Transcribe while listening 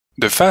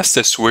The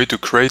fastest way to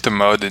create a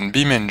mod in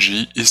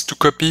beamng is to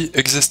copy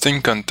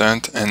existing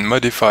content and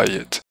modify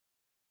it.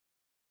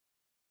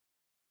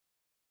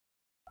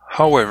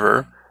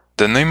 However,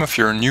 the name of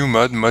your new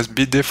mod must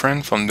be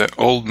different from the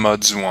old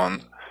mod's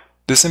one.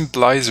 This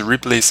implies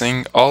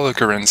replacing all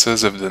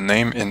occurrences of the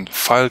name in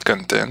file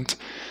content,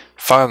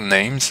 file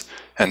names,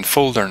 and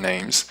folder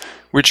names,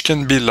 which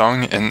can be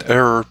long and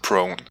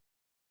error-prone.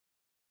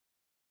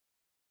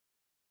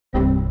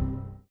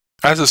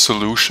 As a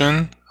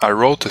solution, I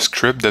wrote a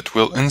script that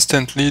will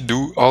instantly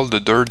do all the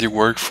dirty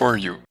work for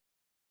you.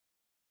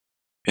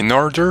 In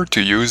order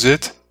to use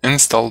it,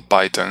 install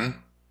Python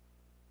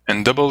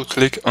and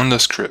double-click on the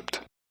script.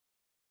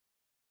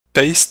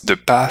 Paste the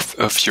path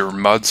of your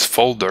mods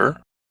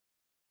folder,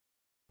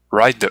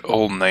 write the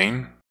old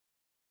name,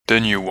 the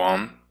new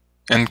one,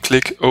 and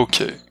click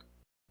OK.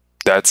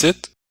 That's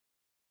it.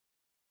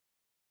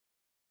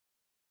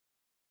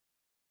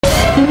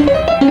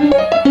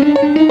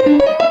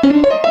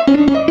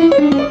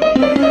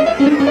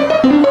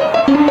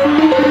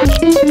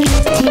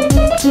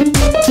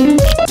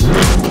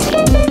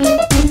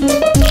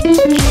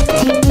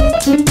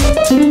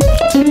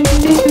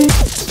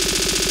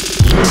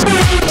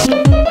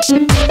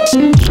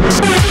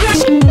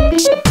 Thank you.